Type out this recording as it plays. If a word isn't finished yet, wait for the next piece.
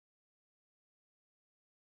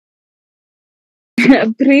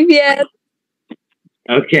Привет.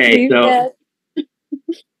 Okay, Привет. so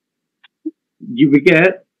you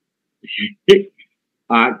forget,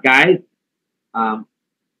 guys.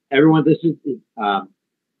 Everyone, this is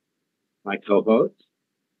my co-host,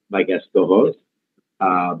 my guest co-host,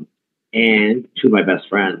 and two of my best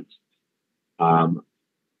friends.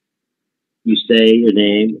 You say your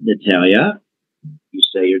name, Natalia. You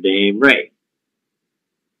say your name, Ray.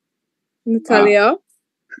 Natalia.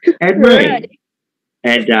 And Ray.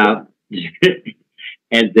 And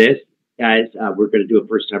and this, guys, we're going to do a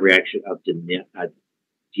first-time reaction of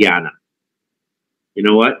Diana. You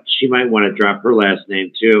know what? She might want to drop her last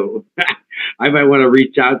name too. I might want to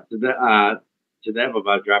reach out to them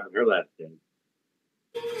about dropping her last name.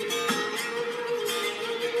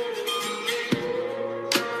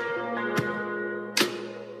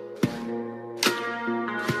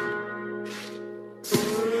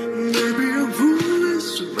 Maybe I'm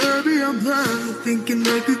foolish, maybe I'm blind, thinking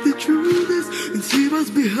I could the truth is and see what's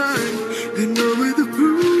behind. Got no way to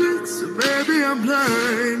prove it, so maybe I'm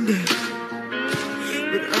blind.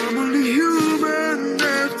 But I'm only human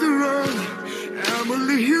after all. I'm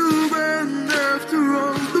only human after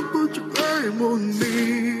all. Don't put your blame on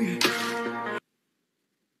me.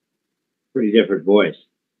 Pretty different voice.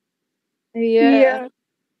 Yeah.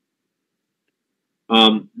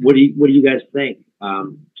 What do you guys think?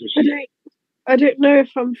 I don't know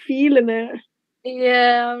if I'm feeling it.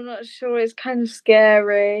 Yeah, I'm not sure. It's kind of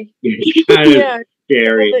scary. It's kind of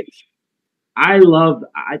scary. I love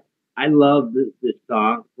this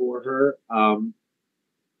song for her.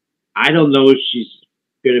 I don't know if she's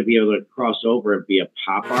going to be able to cross over and be a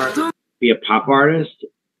pop artist,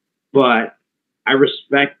 but I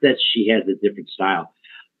respect that she has a different style.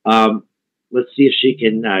 Let's see if she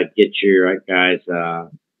can get your guys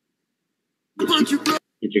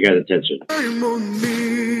attention.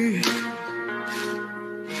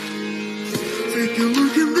 Take a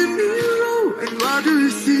look in the mirror, and what do you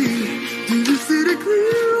see? Do you see the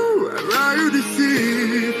clear? Or are you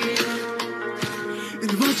deceived?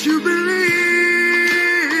 And what you believe?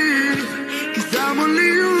 'Cause I'm only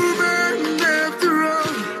human after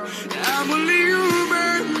all. I'm only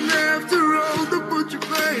human after all. Don't put your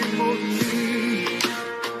blame on me.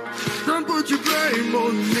 Don't put your blame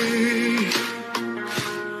on me.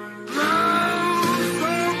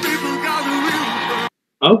 Some people got a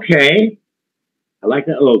real. Okay. I like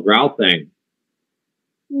that little growl thing.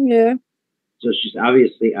 Yeah. So she's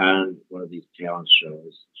obviously on one of these talent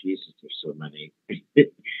shows. Jesus, there's so many.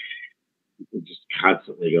 They're just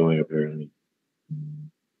constantly going, apparently.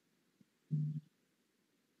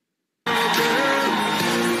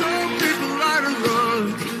 Some people are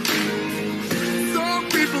alone. Some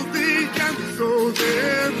people think I'm so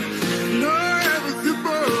dead. No heaven's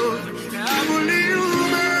above. I'm only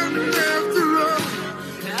human after all.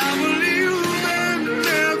 I'm only human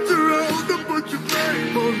after all. Don't put your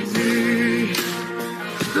blame on me.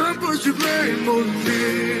 Don't put your blame on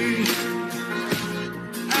me.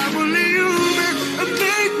 I'm only human. I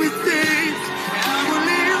make mistakes. I'm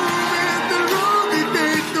only human. The wrong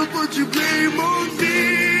things. Don't put your blame on me.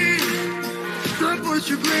 Don't put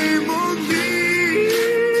your blame on me.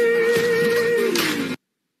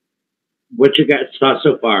 What you got thought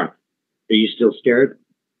so far? Are you still scared?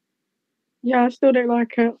 Yeah, I still don't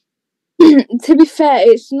like it. To be fair,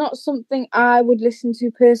 it's not something I would listen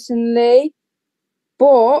to personally,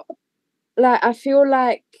 but like I feel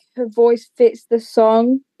like her voice fits the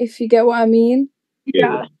song, if you get what I mean.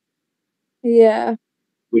 Yeah. Yeah.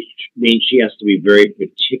 Which means she has to be very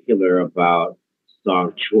particular about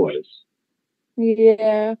song choice.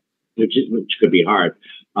 Yeah. Which could be hard.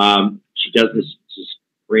 She does this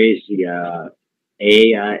crazy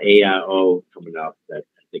A-I-O coming up that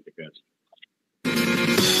I think are good.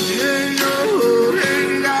 Hey yo,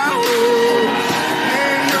 hey yo,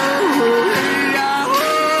 hey yo,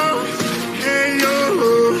 hey yo,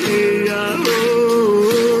 hey yo, hey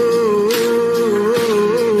yo,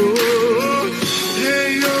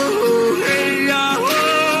 hey yo,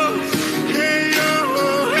 hey yo,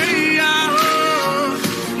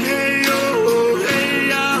 hey yo, hey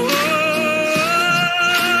yo.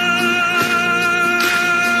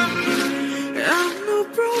 I'm no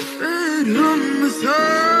prophet on this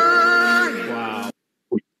earth. Wow.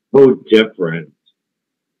 So different.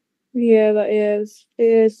 Yeah, that is. It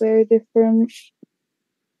is very different.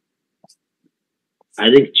 I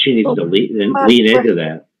think she needs to lean into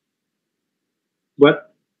that.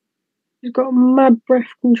 What? She's got mad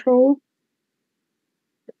breath control.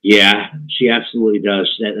 Yeah, she absolutely does.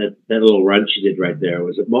 That little run she did right there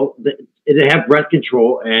was to have breath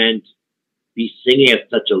control and be singing at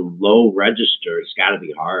such a low register. It's got to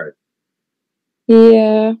be hard.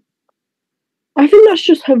 Yeah. I think that's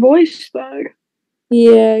just her voice, though.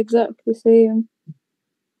 Yeah, exactly. Same.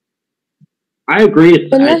 I agree.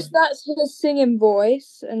 Unless that's her singing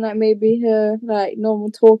voice, and like maybe her like normal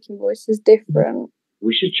talking voice is different.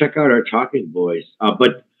 We should check out her talking voice.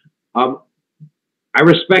 But I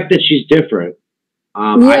respect that she's different.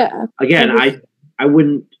 Yeah. I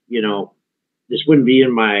wouldn't, this wouldn't be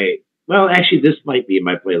in my, well, actually, this might be in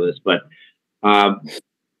my playlist, but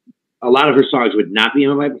a lot of her songs would not be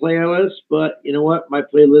on my playlist. But you know what? My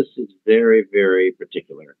playlist is very, very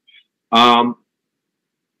particular.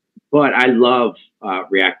 But I love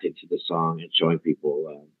reacting to the song and showing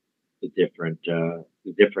people the difference.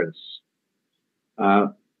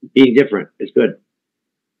 Being different is good.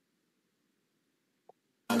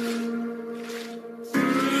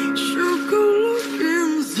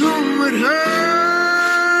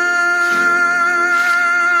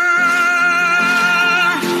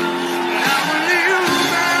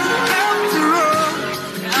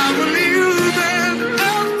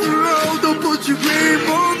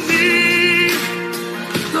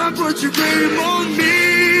 Put your blame on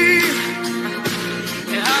me.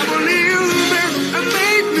 I believe I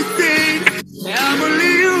made mistakes. I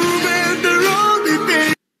believe the only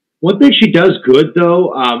thing. One thing she does good,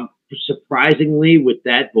 though, surprisingly with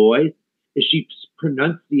that voice, is she's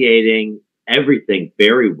pronunciating everything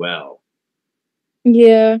very well.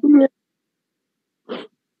 Yeah.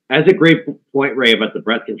 That's a great point, Ray, about the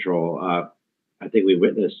breath control. I think we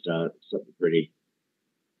witnessed something pretty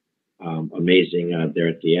amazing there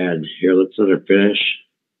at the end. Here, let's let her finish.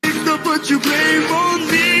 Don't put your blame on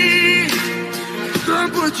me.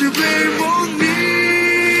 Don't put your blame on me.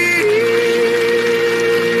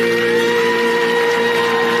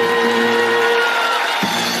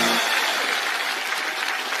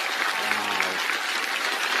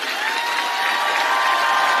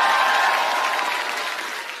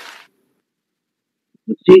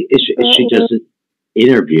 Let's see if she does an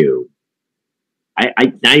interview.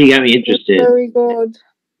 I now you got me interested. It's very good.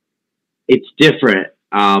 It's different.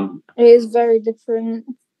 It is very different.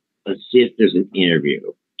 Let's see if there's an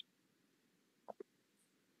interview.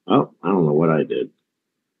 Oh, I don't know what I did.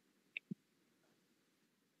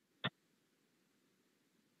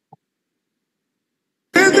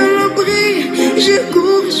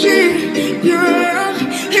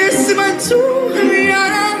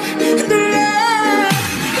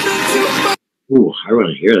 Ooh, I want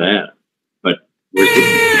to hear that. But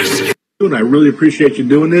I really appreciate you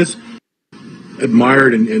doing this.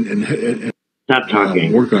 Admired and stop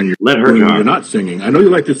talking. Work on your. Let her talk. You're not singing. I know you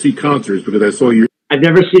like to see concerts because I saw you. I've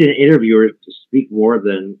never seen an interviewer to speak more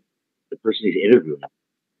than the person he's interviewing.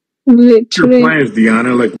 Literally. Your plans,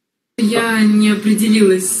 Diana, like. Я не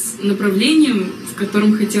определилась с направлением, в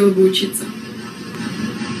котором хотела бы учиться.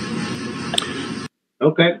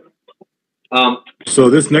 Okay. So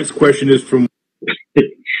this next question is from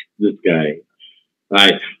this guy. All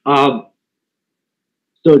right.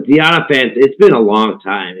 So Diana fans, it's been a long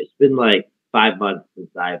time. It's been like 5 months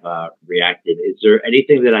since I've reacted. Is there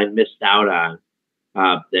anything that I missed out on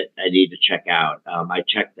that I need to check out? I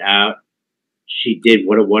checked out. She did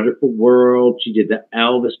What a Wonderful World. She did the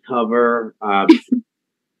Elvis cover.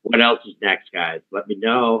 What else is next, guys? Let me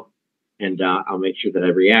know, and I'll make sure that I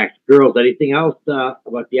react. Girls, anything else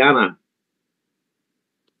about Diana?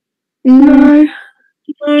 No.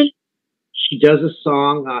 She does a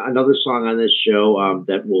song, another song on this show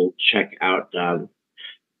that we'll check out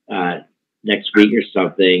next week or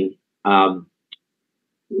something. I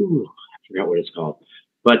forgot what it's called.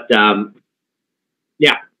 But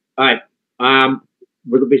yeah, all right.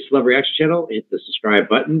 We're the Big Celeb Reaction Channel. Hit the subscribe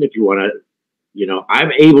button if you want to.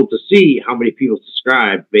 I'm able to see how many people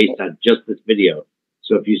subscribe based on just this video.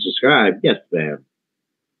 So if you subscribe, yes, ma'am.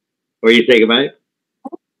 Or you say goodbye.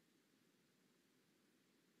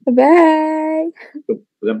 Bye.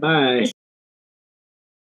 Goodbye.